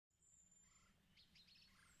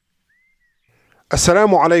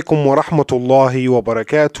Assalamu alaikum wa rahmatullahi wa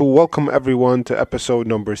barakatuh. Welcome everyone to episode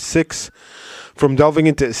number 6 from Delving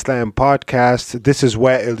into Islam podcast. This is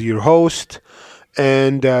Wa'il, your host.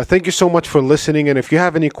 And thank you so much for listening. And if you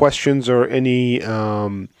have any questions or any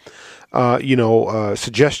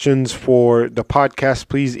suggestions for the podcast,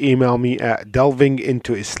 please email me at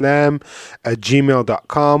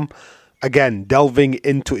delvingintoislam@gmail.com. Again,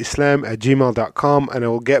 delvingintoislam@gmail.com, and I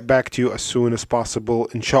will get back to you as soon as possible,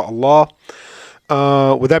 inshallah.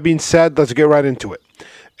 With that being said, let's get right into it.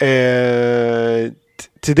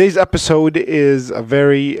 Today's episode is a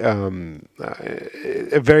very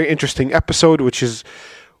interesting episode, which is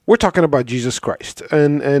we're talking about Jesus Christ,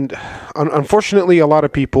 and unfortunately, a lot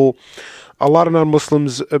of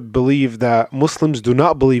non-Muslims believe that Muslims do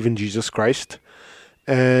not believe in Jesus Christ,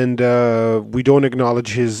 and we don't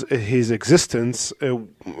acknowledge his existence.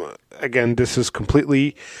 Again, this is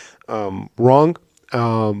completely wrong.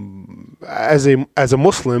 As a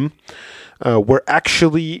Muslim, we're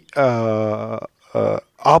actually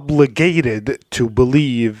obligated to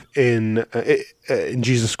believe in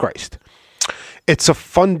Jesus Christ. It's a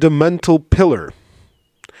fundamental pillar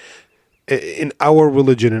in our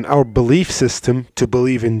religion, in our belief system, to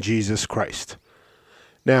believe in Jesus Christ.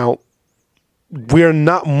 Now, we're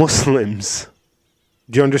not Muslims.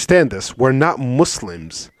 Do you understand this? We're not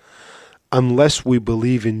Muslims unless we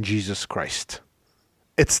believe in Jesus Christ.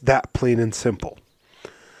 It's that plain and simple.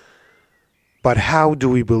 But how do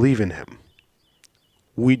we believe in him?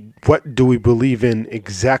 What do we believe in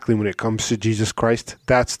exactly when it comes to Jesus Christ?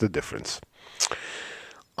 That's the difference.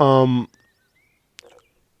 Let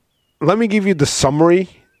me give you the summary,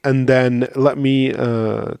 and then let me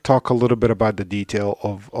talk a little bit about the detail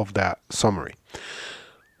of that summary.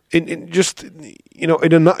 In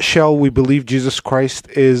a nutshell, we believe Jesus Christ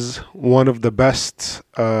is one of the best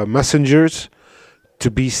messengers to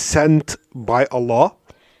be sent by Allah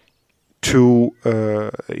to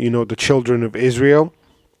the children of Israel,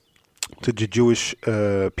 to the Jewish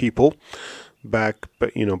people back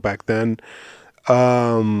then,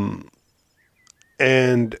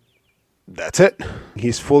 and that's it.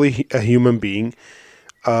 He's fully a human being.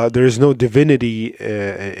 There is no divinity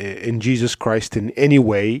in Jesus Christ in any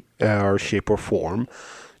way or shape or form.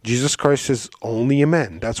 Jesus Christ is only a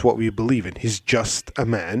man. That's what we believe in. He's just a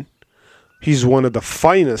man. He's one of the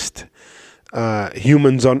finest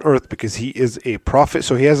humans on earth because he is a prophet.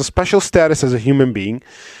 So he has a special status as a human being,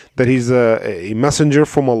 that he's a messenger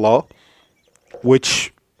from Allah,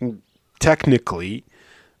 which technically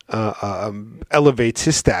elevates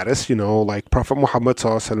his status, like Prophet Muhammad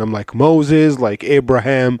sallallahu alaihi wasallam, like Moses, like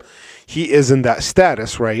Abraham. He is in that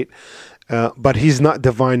status, right? But he's not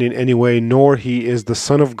divine in any way, nor he is the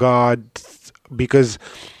Son of God, because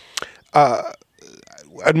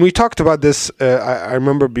and we talked about this, I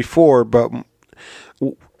remember before, but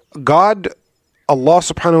God, Allah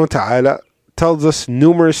subhanahu wa ta'ala, tells us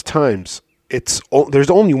numerous times,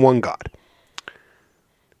 there's only one God.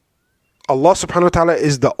 Allah subhanahu wa ta'ala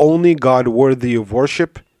is the only God worthy of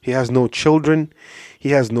worship. He has no children. He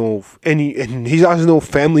has no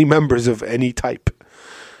family members of any type.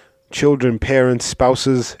 Children, parents,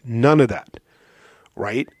 spouses, none of that.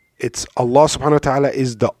 Right? It's Allah subhanahu wa ta'ala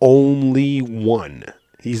is the only one.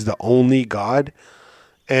 He's the only God,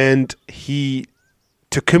 and to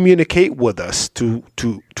communicate with us, to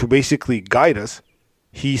basically guide us,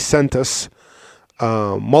 he sent us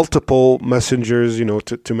multiple messengers,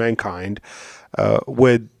 to mankind,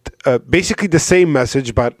 with basically the same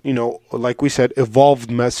message, but like we said,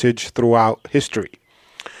 evolved message throughout history.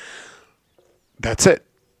 That's it.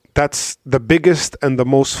 That's the biggest and the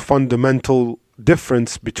most fundamental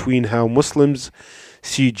difference between how Muslims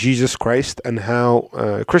see Jesus Christ and how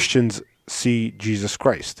Christians see Jesus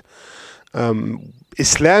Christ.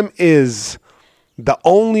 Islam is the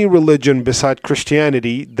only religion beside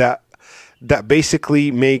Christianity that basically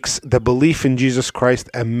makes the belief in Jesus Christ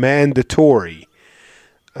a mandatory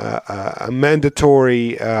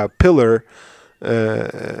pillar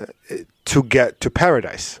to get to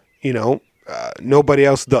paradise. Nobody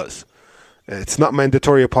else does. It's not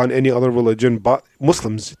mandatory upon any other religion but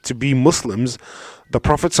Muslims. To be Muslims, the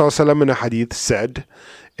Prophet ﷺ in a hadith said,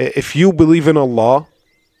 if you believe in Allah,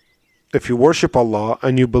 if you worship Allah,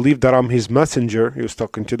 and you believe that I'm his messenger, he was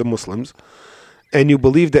talking to the Muslims, and you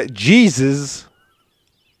believe that Jesus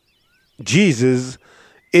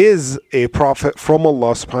is a prophet from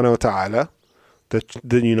Allah subhanahu wa ta'ala,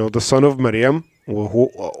 the son of Maryam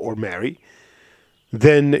or Mary,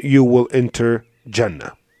 then you will enter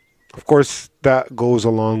Jannah. Of course, that goes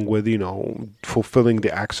along with, fulfilling the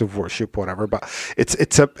acts of worship, whatever. But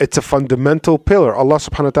it's a fundamental pillar. Allah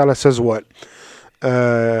subhanahu wa ta'ala says what?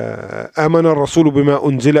 آمن الرسول بما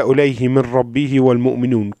أنزل إليه من ربه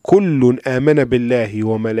والمؤمنون كل آمن بالله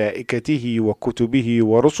وملائكته وكتبه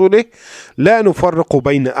ورسله لا نفرق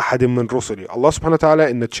بين أحد من رسله. Allah subhanahu wa ta'ala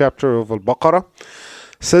in the chapter of Al-Baqarah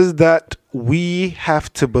says that we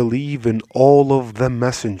have to believe in all of the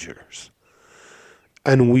messengers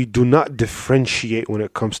and we do not differentiate when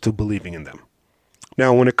it comes to believing in them.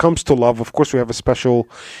 Now, when it comes to love, of course, we have a special,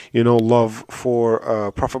 love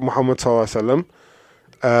for Prophet Muhammad sallallahu alaihi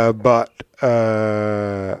wasallam. But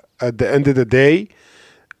at the end of the day,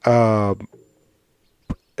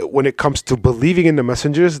 when it comes to believing in the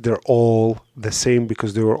messengers, they're all the same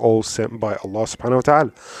because they were all sent by Allah subhanahu wa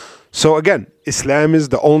ta'ala. So again, Islam is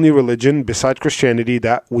the only religion beside Christianity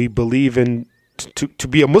that we believe in. To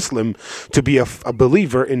be a Muslim, to be a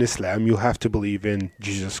believer in Islam, you have to believe in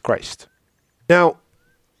Jesus Christ. Now,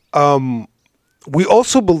 we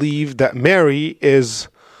also believe that Mary is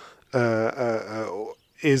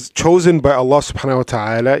chosen by Allah subhanahu wa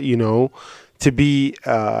ta'ala, to be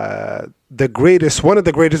the greatest, one of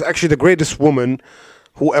the greatest, actually the greatest woman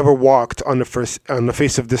who ever walked on the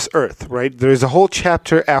face of this earth, right? There is a whole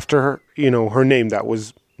chapter after her, her name that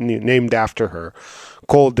was named after her,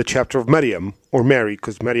 called the chapter of Maryam, or Mary,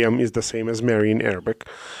 because Maryam is the same as Mary in Arabic.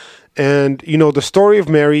 And, the story of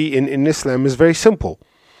Mary in Islam is very simple.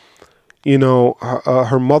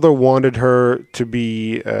 Her mother wanted her to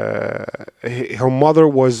be, her mother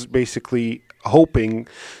was basically hoping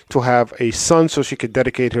to have a son so she could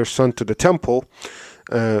dedicate her son to the temple,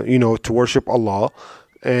 to worship Allah.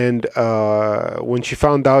 And when she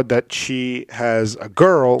found out that she has a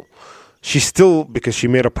girl, she still, because she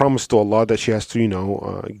made a promise to Allah that she has to,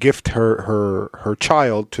 gift her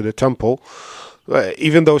child to the temple.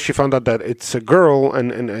 Even though she found out that it's a girl,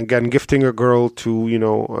 and again, gifting a girl to,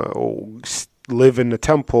 live in the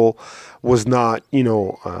temple was not,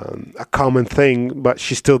 a common thing, but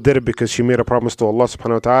she still did it because she made a promise to Allah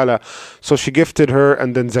subhanahu wa ta'ala. So she gifted her,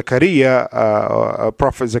 and then Zakaria,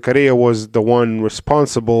 Prophet Zakaria was the one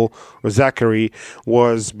responsible, or Zachary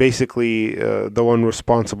was basically the one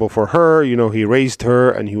responsible for her. He raised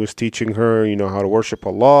her and he was teaching her, how to worship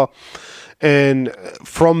Allah. And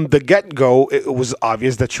from the get-go, it was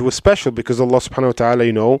obvious that she was special because Allah subhanahu wa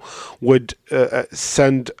ta'ala, would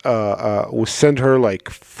send her like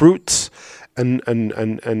fruits and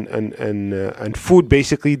food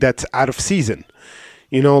basically that's out of season.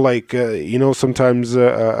 Sometimes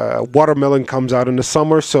watermelon comes out in the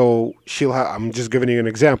summer, so she'll have, I'm just giving you an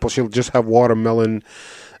example, she'll just have watermelon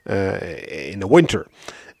in the winter.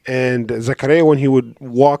 And Zakaria, when he would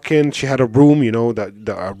walk in, she had a room,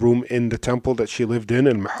 a room in the temple that she lived in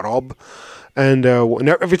Mihrab. And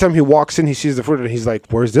every time he walks in, he sees the fruit, and he's like,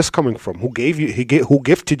 "Where's this coming from? Who gave you? Who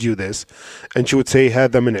gifted you this?" And she would say,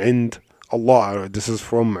 "Hada min ind Allah. This is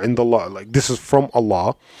from ind Allah. Like this is from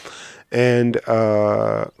Allah." And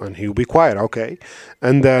he would be quiet, okay.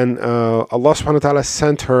 And then Allah subhanahu wa ta'ala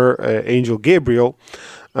sent her angel Gabriel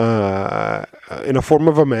in a form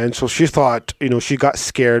of a man. So she thought, she got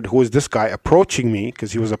scared. Who is this guy approaching me?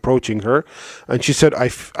 Because he was approaching her. And she said,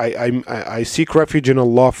 I seek refuge in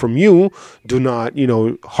Allah from you. Do not,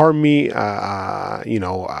 harm me.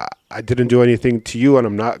 I didn't do anything to you, and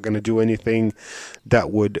I'm not going to do anything that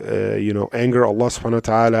would, anger Allah subhanahu wa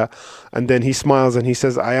ta'ala. And then he smiles and he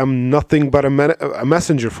says, I am nothing but a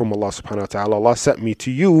messenger from Allah subhanahu wa ta'ala. Allah sent me to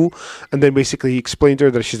you. And then basically he explained to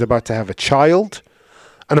her that she's about to have a child.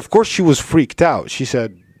 And of course she was freaked out. She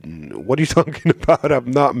said, what are you talking about? I'm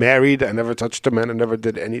not married. I never touched a man. I never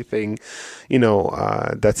did anything,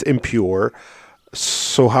 that's impure.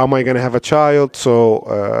 So how am I going to have a child? So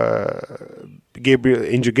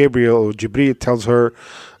Angel Gabriel, or Jibreel, tells her,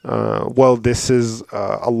 well, this is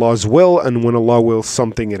Allah's will, and when Allah wills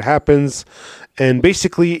something, it happens. And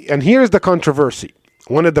basically, and here's the controversy.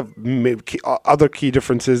 One of the other key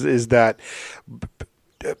differences is that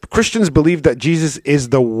Christians believe that Jesus is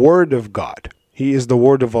the Word of God. He is the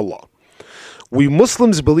Word of Allah. We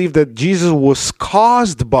Muslims believe that Jesus was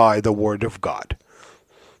caused by the Word of God.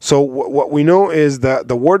 So what we know is that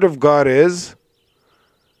the Word of God is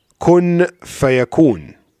kun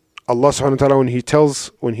fayakun. Allah subhanahu wa ta'ala,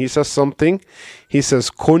 when he says something, he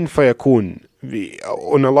says kun fayakun.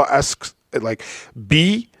 When Allah asks, like,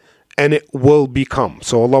 be, and it will become.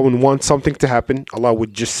 So Allah would want something to happen, Allah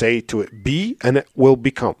would just say to it, be, and it will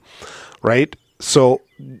become. Right? So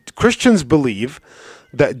Christians believe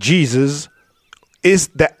that Jesus is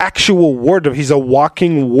the actual word of, he's a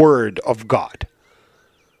walking word of God.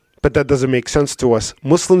 But that doesn't make sense to us.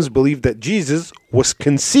 Muslims believe that Jesus was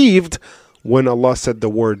conceived when Allah said the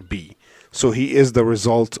word be. So he is the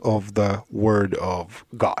result of the word of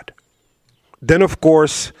God. Then, of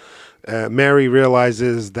course, Mary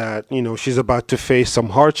realizes that, she's about to face some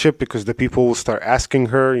hardship because the people will start asking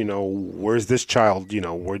her, where's this child?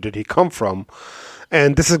 Where did he come from?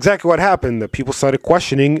 And this is exactly what happened. The people started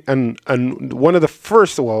questioning, and one of the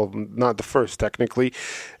first, well, not the first technically,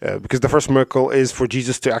 because the first miracle is for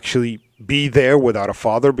Jesus to actually be there without a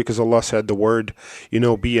father, because Allah said the word,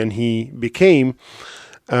 be, and he became.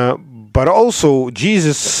 But also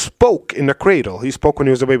Jesus spoke in the cradle. He spoke when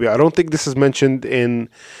he was a baby. I don't think this is mentioned in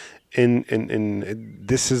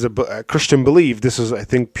this is a Christian belief. This is, I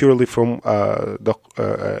think, purely from the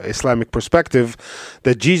Islamic perspective,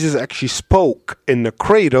 that Jesus actually spoke in the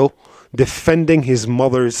cradle, defending his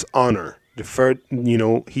mother's honor.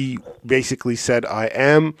 He basically said, "I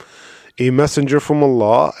am a messenger from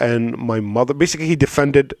Allah, and my mother." Basically, he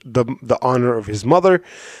defended the honor of his mother,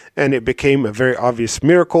 and it became a very obvious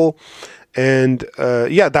miracle. And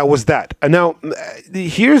that was that. And now,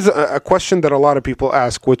 here's a question that a lot of people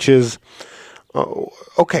ask, which is,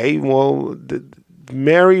 okay, well,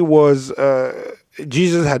 Mary was,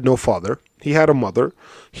 Jesus had no father. He had a mother.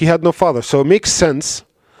 He had no father. So it makes sense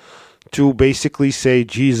to basically say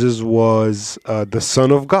Jesus was the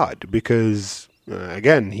Son of God, because,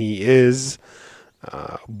 again, he is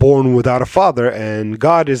born without a father, and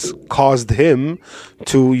God has caused him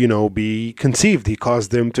to, be conceived. He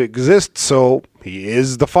caused him to exist, so he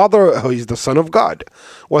is the father. He's the Son of God.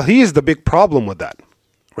 Well, here's the big problem with that.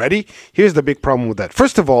 Ready? Here's the big problem with that.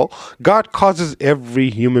 First of all, God causes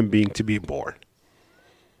every human being to be born.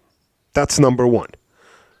 That's number one.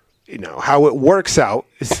 How it works out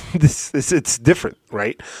is it's different,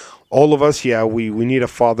 right? All of us, we need a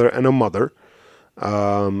father and a mother.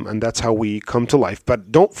 And that's how we come to life.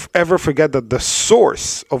 But don't ever forget that the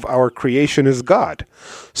source of our creation is God.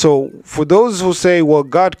 So for those who say, well,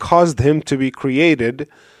 God caused him to be created,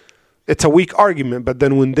 it's a weak argument. But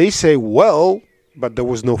then when they say, well, but there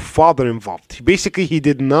was no father involved, basically he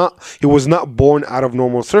was not born out of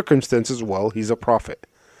normal circumstances. Well, he's a prophet.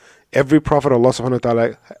 Every prophet, Allah subhanahu wa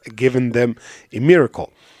ta'ala given them a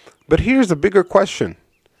miracle. But here's the bigger question.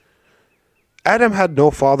 Adam had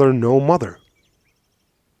no father, no mother.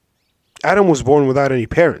 Adam was born without any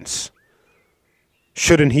parents.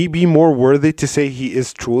 Shouldn't he be more worthy to say he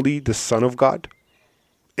is truly the Son of God?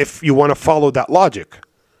 If you want to follow that logic.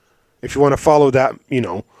 If you want to follow that,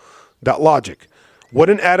 that logic.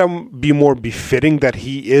 Wouldn't Adam be more befitting that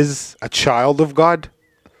he is a child of God?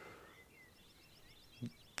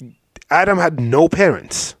 Adam had no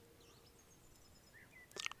parents.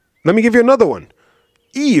 Let me give you another one.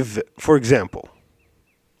 Eve, for example.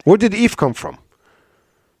 Where did Eve come from?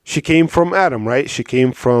 She came from Adam, right? She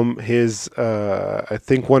came from his, I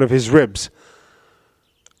think, one of his ribs.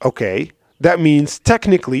 Okay. That means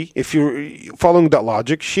technically, if you're following that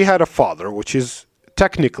logic, she had a father, which is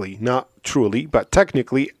technically, not truly, but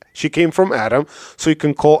technically, she came from Adam. So you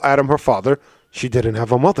can call Adam her father. She didn't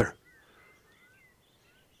have a mother.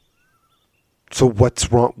 So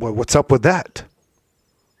what's wrong? What's up with that?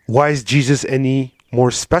 Why is Jesus any more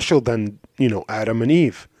special than, Adam and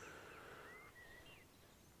Eve?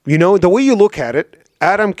 The way you look at it,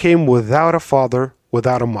 Adam came without a father,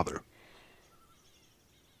 without a mother.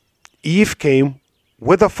 Eve came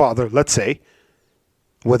with a father, let's say,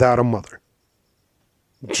 without a mother.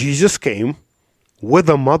 Jesus came with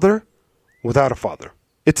a mother, without a father.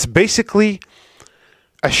 It's basically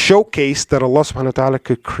a showcase that Allah subhanahu wa ta'ala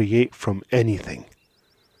could create from anything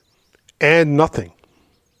and nothing.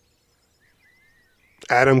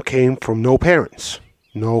 Adam came from no parents,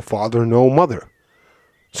 no father, no mother.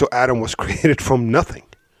 So Adam was created from nothing.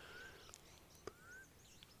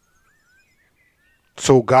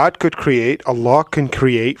 So God could create, Allah can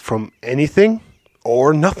create from anything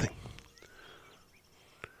or nothing.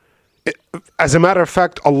 As a matter of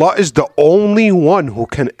fact, Allah is the only one who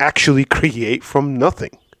can actually create from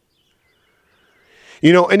nothing.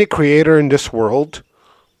 Any creator in this world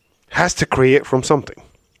has to create from something.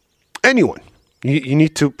 Anyone. You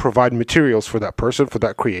need to provide materials for that person, for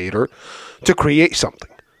that creator, to create something.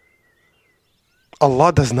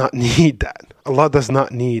 Allah does not need that. Allah does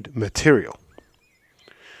not need material.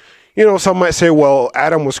 Some might say, well,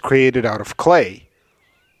 Adam was created out of clay,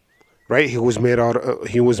 right? He was made out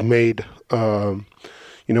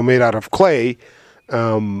of clay.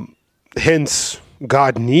 Hence,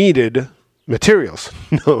 God needed materials.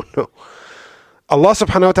 No. Allah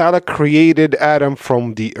subhanahu wa ta'ala created Adam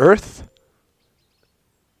from the earth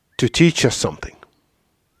to teach us something.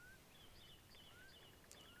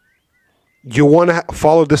 You want to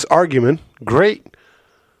follow this argument? Great.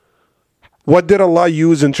 What did Allah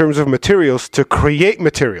use in terms of materials to create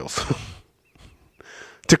materials?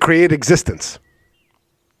 To create existence?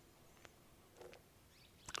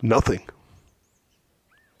 Nothing.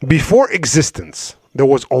 Before existence, there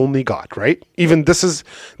was only God, right? Even this is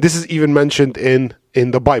even mentioned in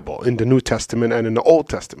the Bible, in the New Testament and in the Old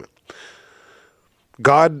Testament.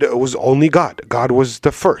 God was only God. God was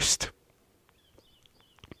the first.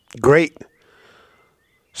 Great.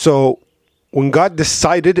 So when God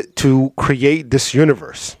decided to create this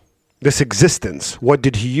universe, this existence, what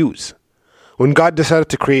did he use? When God decided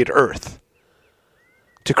to create Earth,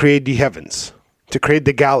 to create the heavens, to create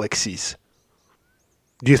the galaxies,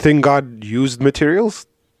 do you think God used materials?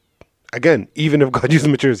 Again, even if God used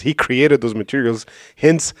materials, he created those materials.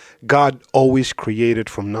 Hence, God always created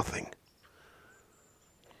from nothing.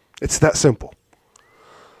 It's that simple.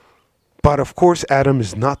 But of course, Adam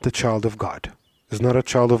is not the child of God. Is not a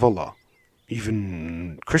child of Allah.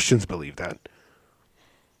 Even Christians believe that.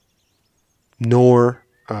 Nor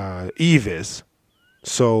Eve is.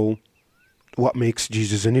 So, what makes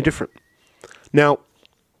Jesus any different? Now,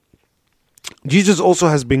 Jesus also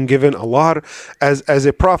has been given a lot, as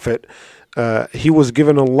a prophet, he was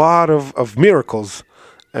given a lot of miracles.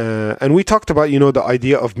 And we talked about, the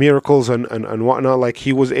idea of miracles and whatnot. Like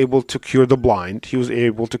he was able to cure the blind. He was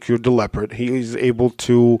able to cure the leopard. He was able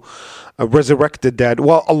to resurrect the dead.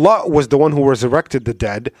 Well, Allah was the one who resurrected the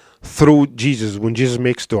dead through Jesus. When Jesus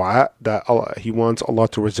makes dua, that he wants Allah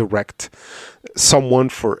to resurrect someone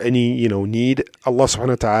for any, need. Allah subhanahu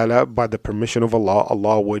wa ta'ala, by the permission of Allah,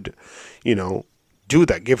 Allah would, do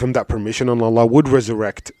that. Give him that permission and Allah would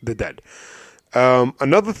resurrect the dead.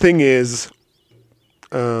 Another thing is,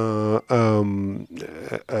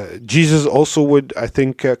 Jesus also would, I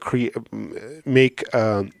think, make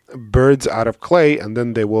birds out of clay, and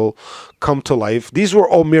then they will come to life. These were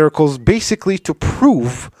all miracles, basically to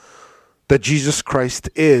prove that Jesus Christ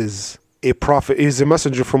is a prophet, is a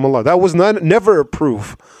messenger from Allah. That was never a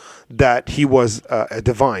proof that he was a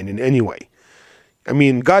divine in any way. I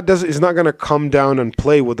mean, God is not going to come down and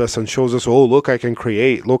play with us and shows us, oh, look, I can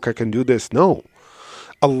create, look, I can do this. No.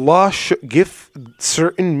 Allah should give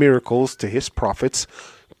certain miracles to his prophets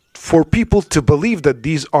for people to believe that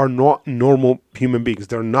these are not normal human beings.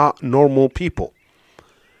 They're not normal people.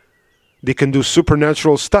 They can do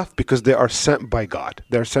supernatural stuff because they are sent by God.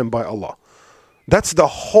 They're sent by Allah. That's the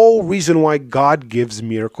whole reason why God gives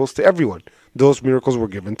miracles to everyone. Those miracles were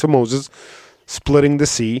given to Moses, splitting the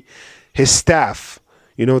sea, his staff,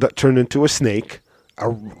 that turned into a snake,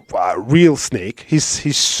 a real snake, his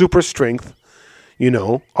super strength.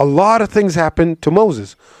 A lot of things happened to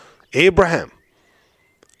Moses. Abraham,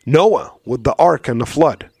 Noah with the ark and the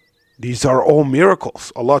flood. These are all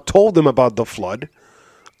miracles. Allah told them about the flood,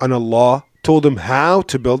 and Allah told them how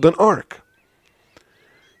to build an ark.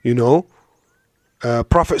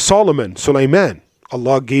 Prophet Sulaiman,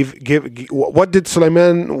 Allah gave what did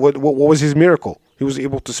Sulaiman, what was his miracle? He was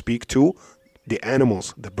able to speak to the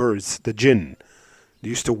animals, the birds, the jinn. They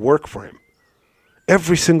used to work for him.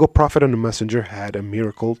 Every single prophet and messenger had a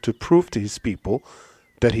miracle to prove to his people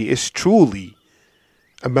that he is truly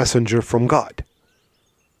a messenger from God.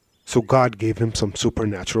 So God gave him some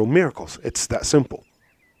supernatural miracles. It's that simple.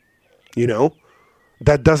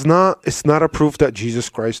 It's not a proof that Jesus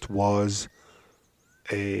Christ was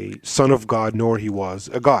a son of God, nor he was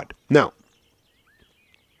a God. Now,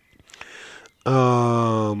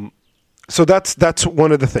 so that's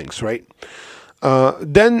one of the things, right?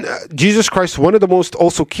 Then Jesus Christ, one of the most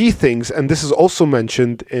also key things, and this is also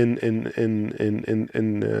mentioned in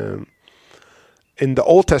the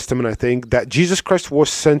Old Testament, I think, that Jesus Christ was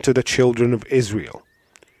sent to the children of Israel.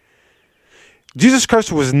 Jesus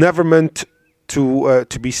Christ was never meant to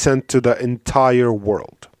be sent to the entire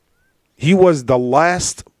world. He was the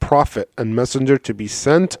last prophet and messenger to be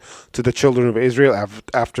sent to the children of Israel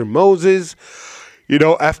after Moses.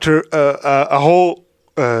 After a whole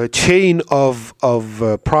chain of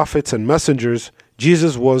prophets and messengers,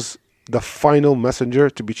 Jesus was the final messenger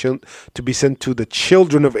to be sent to the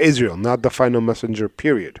children of Israel, not the final messenger,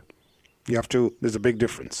 period. There's a big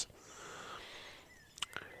difference.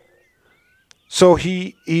 So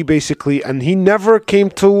he basically, and he never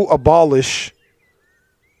came to abolish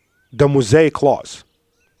the Mosaic laws.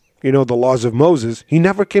 The laws of Moses. He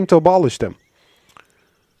never came to abolish them.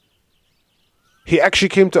 He actually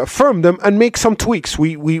came to affirm them and make some tweaks.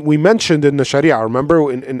 We mentioned in the Sharia, remember,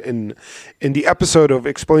 in the episode of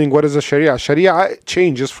explaining what is a Sharia. Sharia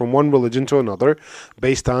changes from one religion to another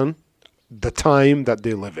based on the time that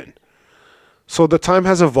they live in. So the time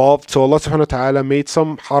has evolved. So Allah subhanahu wa ta'ala made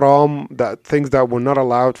some haram, things that were not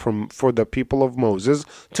allowed for the people of Moses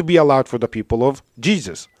to be allowed for the people of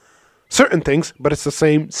Jesus. Certain things, but it's the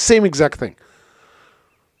same exact thing.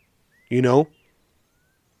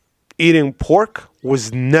 Eating pork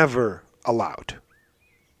was never allowed.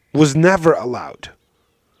 was never allowed.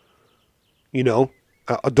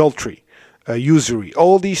 Adultery, usury,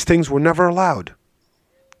 all these things were never allowed.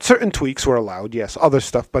 Certain tweaks were allowed, yes, other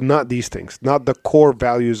stuff, but not these things, not the core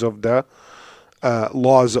values of the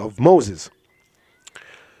laws of Moses.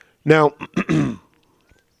 Now,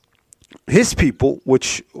 his people,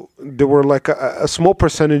 which there were like a small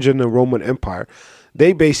percentage in the Roman Empire,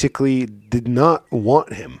 they basically did not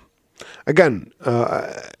want him. Again,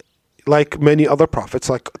 like many other prophets,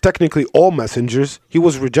 like technically all messengers, he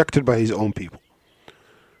was rejected by his own people.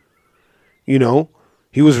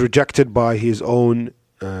 He was rejected by his own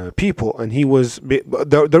people, and he was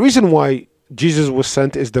the reason why Jesus was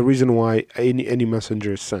sent is the reason why any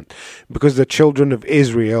messenger is sent, because the children of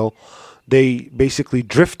Israel, they basically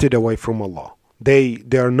drifted away from Allah.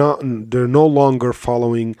 They're no longer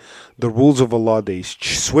following the rules of Allah. They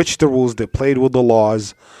switched the rules. They played with the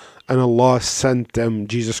laws, and Allah sent them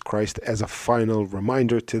Jesus Christ as a final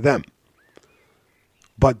reminder to them.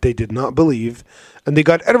 But they did not believe, and they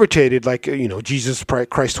got irritated. Like Jesus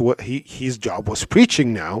Christ, his job was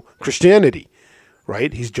preaching now Christianity,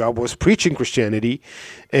 right? His job was preaching Christianity,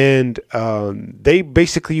 and they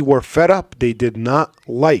basically were fed up. They did not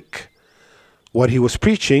like what he was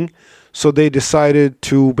preaching. So they decided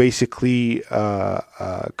to basically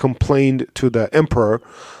complain to the emperor,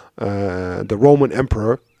 the Roman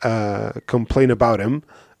emperor, complain about him,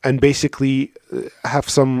 and basically have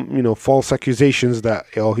some, false accusations that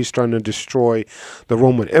he's trying to destroy the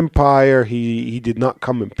Roman Empire. He did not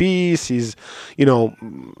come in peace. He's,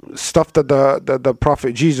 stuff that the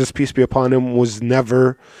prophet Jesus, peace be upon him, was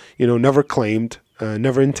never claimed,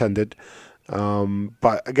 never intended.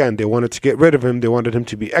 But again, they wanted to get rid of him. They wanted him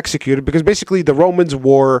to be executed, because basically the Romans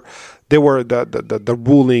were the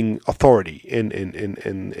ruling authority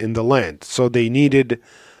in the land. So they needed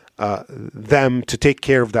them to take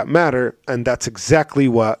care of that matter, and that's exactly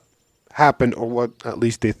what happened, or what at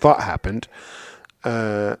least they thought happened.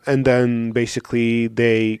 And then basically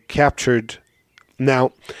they captured.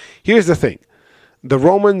 Now, here's the thing. The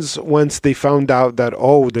Romans, once they found out that,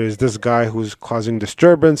 there's this guy who's causing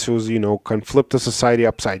disturbance, who's, can flip the society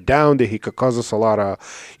upside down, that he could cause us a lot of,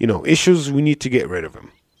 issues, we need to get rid of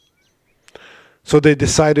him. So they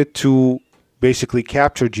decided to basically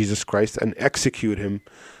capture Jesus Christ and execute him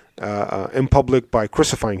in public by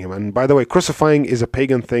crucifying him. And by the way, crucifying is a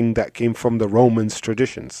pagan thing that came from the Romans'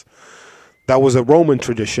 traditions. That was a Roman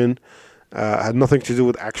tradition. Had nothing to do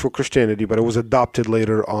with actual Christianity, but it was adopted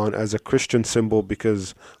later on as a Christian symbol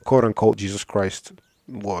because, quote unquote, Jesus Christ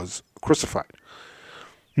was crucified.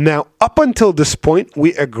 Now, up until this point,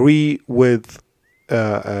 we agree with,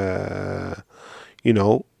 the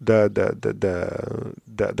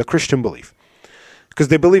Christian belief, because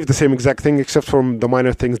they believe the same exact thing, except for the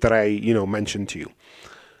minor things that I, mentioned to you.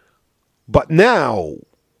 But now,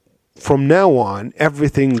 from now on,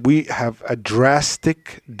 everything, we have a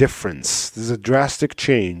drastic difference. There's a drastic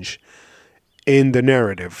change in the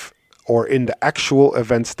narrative, or in the actual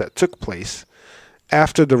events that took place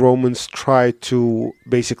after the Romans tried to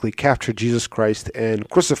basically capture Jesus Christ and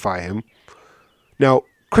crucify him. Now,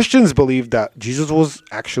 Christians believe that Jesus was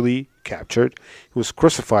actually captured. He was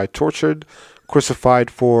crucified, tortured, crucified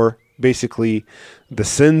for basically the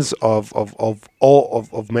sins of all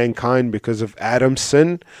of mankind because of Adam's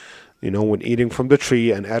sin. When eating from the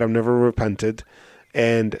tree, and Adam never repented,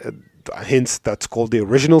 and hence that's called the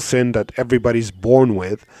original sin that everybody's born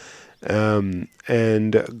with.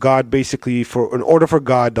 And God basically, in order for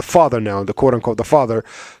God, the Father now, the quote unquote the Father,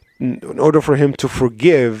 in order for him to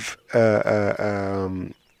forgive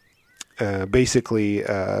basically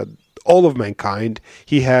all of mankind,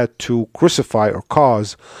 he had to crucify or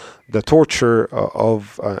cause the torture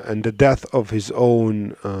and the death of his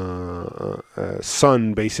own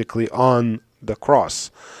son, basically, on the cross.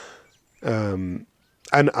 And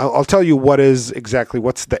I'll tell you what's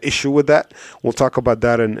the issue with that. We'll talk about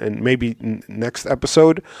that in maybe next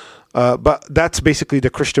episode. But that's basically the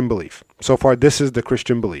Christian belief. So far, this is the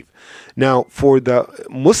Christian belief. Now, for the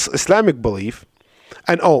Islamic belief,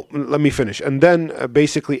 and let me finish. And then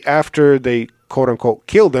basically after they quote unquote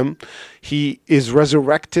killed him, he is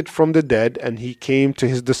resurrected from the dead, and he came to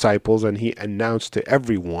his disciples and he announced to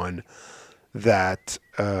everyone that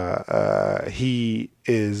he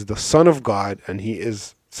is the Son of God, and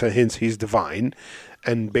hence he's divine.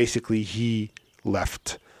 And basically he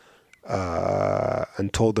left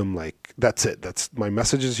and told them, like, that's it. That's my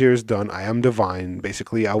message is here is done. I am divine.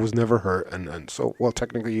 Basically, I was never hurt. And so, well,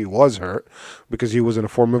 technically he was hurt because he was in a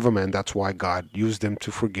form of a man. That's why God used him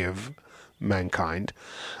to forgive mankind.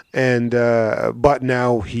 And but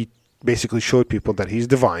now he basically showed people that he's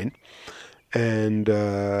divine. And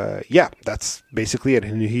yeah, that's basically it.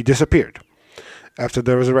 And he disappeared after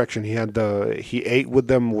the resurrection. He ate with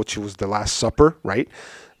them, which was the Last Supper, right?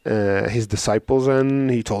 His disciples, and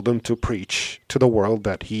he told them to preach to the world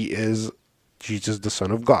that he is Jesus, the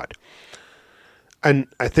Son of God. And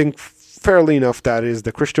I think fairly enough that is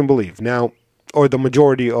the Christian belief now, or the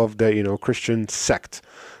majority of the Christian sect,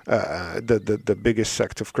 the biggest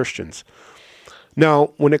sect of Christians.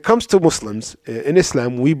 Now, when it comes to Muslims in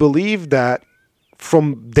Islam, we believe that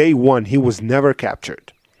from day one he was never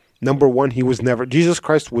captured. Number one, Jesus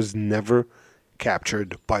Christ was never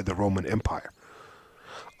captured by the Roman Empire.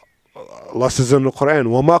 Allah says in the Quran,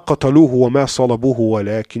 وَمَا قَتَلُوهُ وَمَا صَلَبُوهُ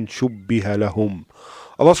وَلَكِنْ شُبِّهَ لَهُمْ.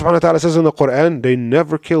 Allah subhanahu wa ta'ala says in the Quran, they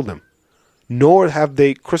never killed him, nor have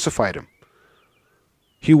they crucified him.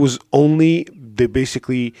 He was they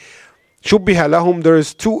basically, شُبِّهَ لَهُمْ.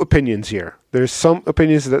 There's two opinions here. There's some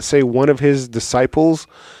opinions that say one of his disciples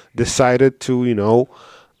decided to,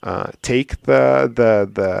 take the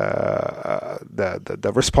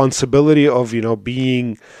responsibility of,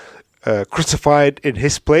 being crucified in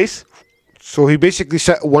his place. So he basically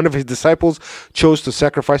said one of his disciples chose to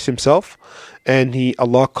sacrifice himself, and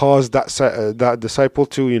Allah caused that disciple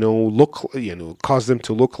to cause them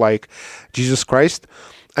to look like Jesus Christ,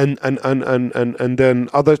 and then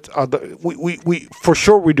other we for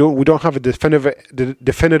sure we don't have a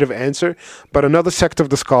definitive answer, but another sect of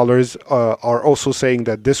the scholars are also saying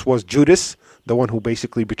that this was Judas, the one who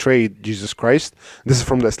basically betrayed Jesus Christ. This is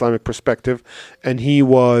from the Islamic perspective, and he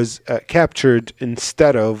was captured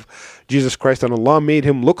instead of Jesus Christ, and Allah made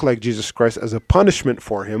him look like Jesus Christ as a punishment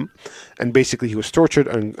for him, and basically he was tortured,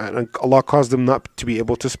 and Allah caused him not to be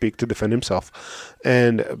able to speak to defend himself,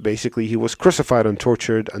 and basically he was crucified and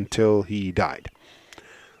tortured until he died.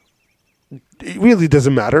 It really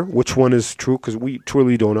doesn't matter which one is true, because we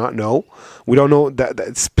truly do not know. We don't know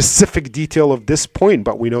that specific detail of this point,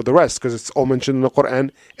 but we know the rest because it's all mentioned in the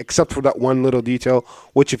Quran, except for that one little detail,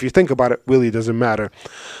 which if you think about it, really doesn't matter.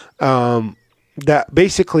 That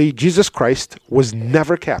basically Jesus Christ was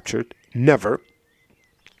never captured, never.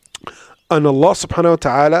 And Allah subhanahu wa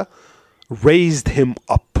ta'ala raised him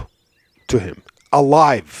up to him,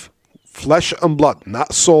 alive. Flesh and blood,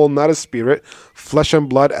 not soul, not a spirit, flesh and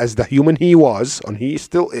blood as the human he was, and he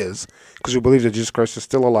still is, because we believe that Jesus Christ is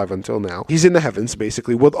still alive until now. He's in the heavens,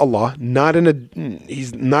 basically, with Allah,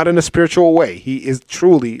 he's not in a spiritual way. He is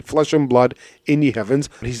truly flesh and blood in the heavens.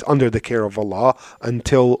 He's under the care of Allah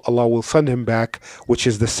until Allah will send him back, which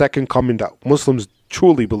is the second coming that Muslims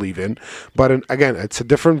truly believe in. But again, it's a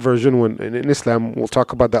different version in Islam. We'll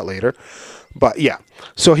talk about that later. But yeah,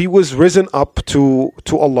 so he was risen up to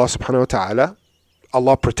Allah subhanahu wa ta'ala.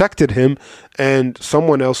 Allah protected him, and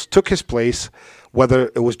someone else took his place,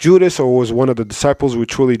 whether it was Judas or it was one of the disciples, we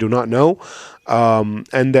truly do not know. And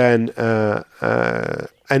Allah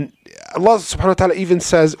subhanahu wa ta'ala even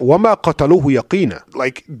says, وَمَا قَتَلُوهُ يَقِينًا.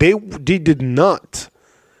 Like they did not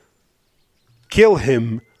kill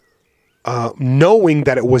him knowing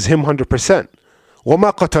that it was him 100%.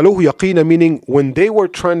 وَمَا قَتَلُوهُ يَقِينًا, meaning when they were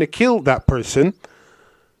trying to kill that person,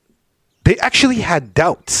 they actually had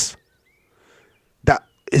doubts.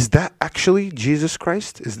 Is that actually Jesus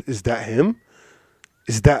Christ? Is that him?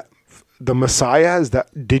 Is that the Messiah? Is that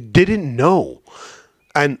they didn't know?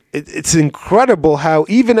 And it's incredible how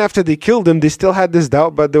even after they killed him, they still had this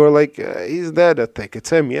doubt, but they were like, he's dead, I think it's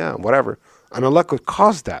him, yeah, whatever. And Allah could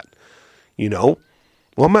cause that, وَمَا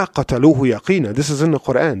قَتَلُوهُ يَقِينًا. This is in the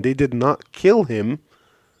Quran. They did not kill him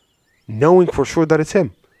knowing for sure that it's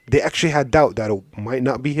him. They actually had doubt that it might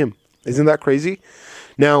not be him. Isn't that crazy?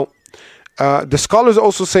 Now, the scholars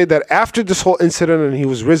also say that after this whole incident and he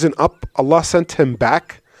was risen up, Allah sent him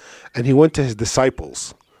back and he went to his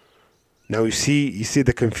disciples. Now you see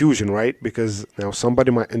the confusion, right? Because now somebody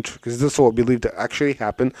might, because this is what we believe that actually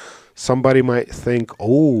happened. Somebody might think,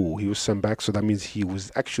 oh, he was sent back, so that means he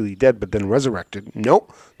was actually dead but then resurrected. No,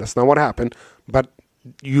 that's not what happened. But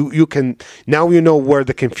you can, now you know where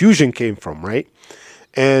the confusion came from, right?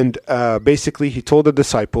 And basically he told the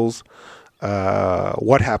disciples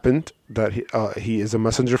what happened, that he is a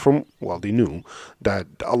messenger from, well, they knew that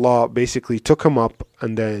Allah basically took him up,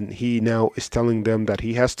 and then he now is telling them that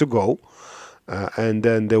he has to go, and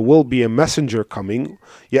then there will be a messenger coming.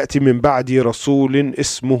 يأتي من بعدي رسول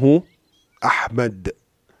اسمه أحمد.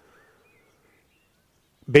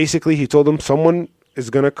 Basically he told them someone is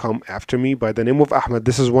going to come after me by the name of Ahmad.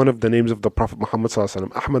 This is one of the names of the Prophet Muhammad sallallahu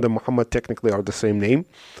alaihi wasallam. Ahmad and Muhammad technically are the same name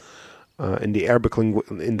in the Arabic language,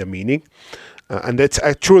 in the meaning, and that's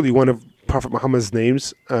truly one of Prophet Muhammad's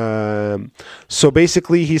names. So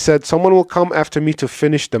basically he said someone will come after me to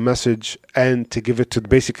finish the message and to give it to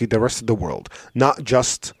basically the rest of the world, not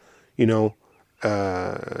just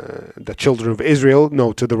the children of Israel,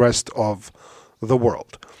 no, to the rest of the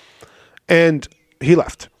world. And he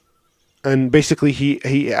left. And basically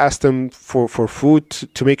he asked them for food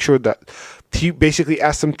to make sure that he basically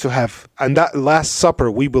asked them to have, and that Last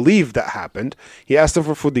Supper, we believe that happened. He asked them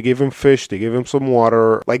for food. They gave him fish. They gave him some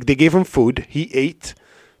water. Like, they gave him food. He ate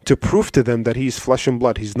to prove to them that he's flesh and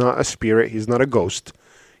blood. He's not a spirit. He's not a ghost.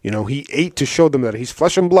 You know, he ate to show them that he's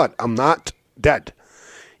flesh and blood. I'm not dead.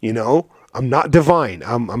 You know, I'm not divine.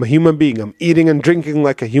 I'm a human being. I'm eating and drinking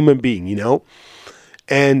like a human being, you know.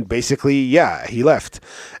 And basically, yeah, he left.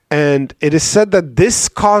 And it is said that this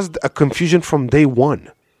caused a confusion from day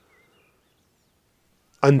one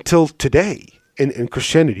until today in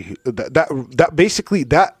Christianity. That basically,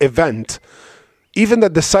 that event, even the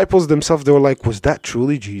disciples themselves, they were like, was that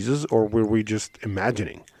truly Jesus, or were we just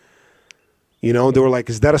imagining? You know, they were like,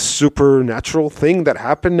 is that a supernatural thing that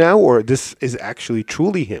happened now, or this is actually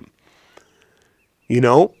truly him? You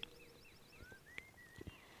know?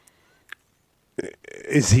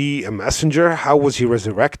 Is he a messenger? How was he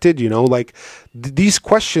resurrected? You know, like these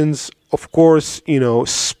questions, of course, you know,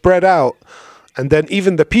 spread out. And then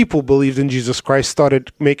even the people believed in Jesus Christ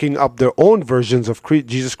started making up their own versions of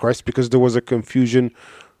Jesus Christ, because there was a confusion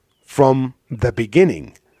from the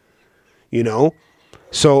beginning, you know.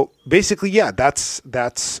 So basically, yeah, that's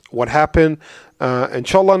what happened.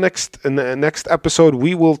 Inshallah, in the next episode,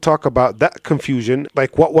 we will talk about that confusion,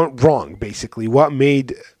 like what went wrong, basically, what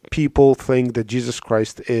made people think that Jesus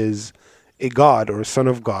Christ is a God or a son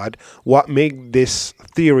of God, what made this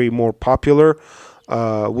theory more popular.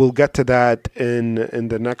 We'll get to that in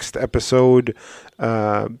the next episode.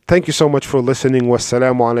 Thank you so much for listening.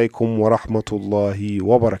 Wassalamu alaikum wa rahmatullahi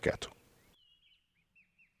wa barakatuh.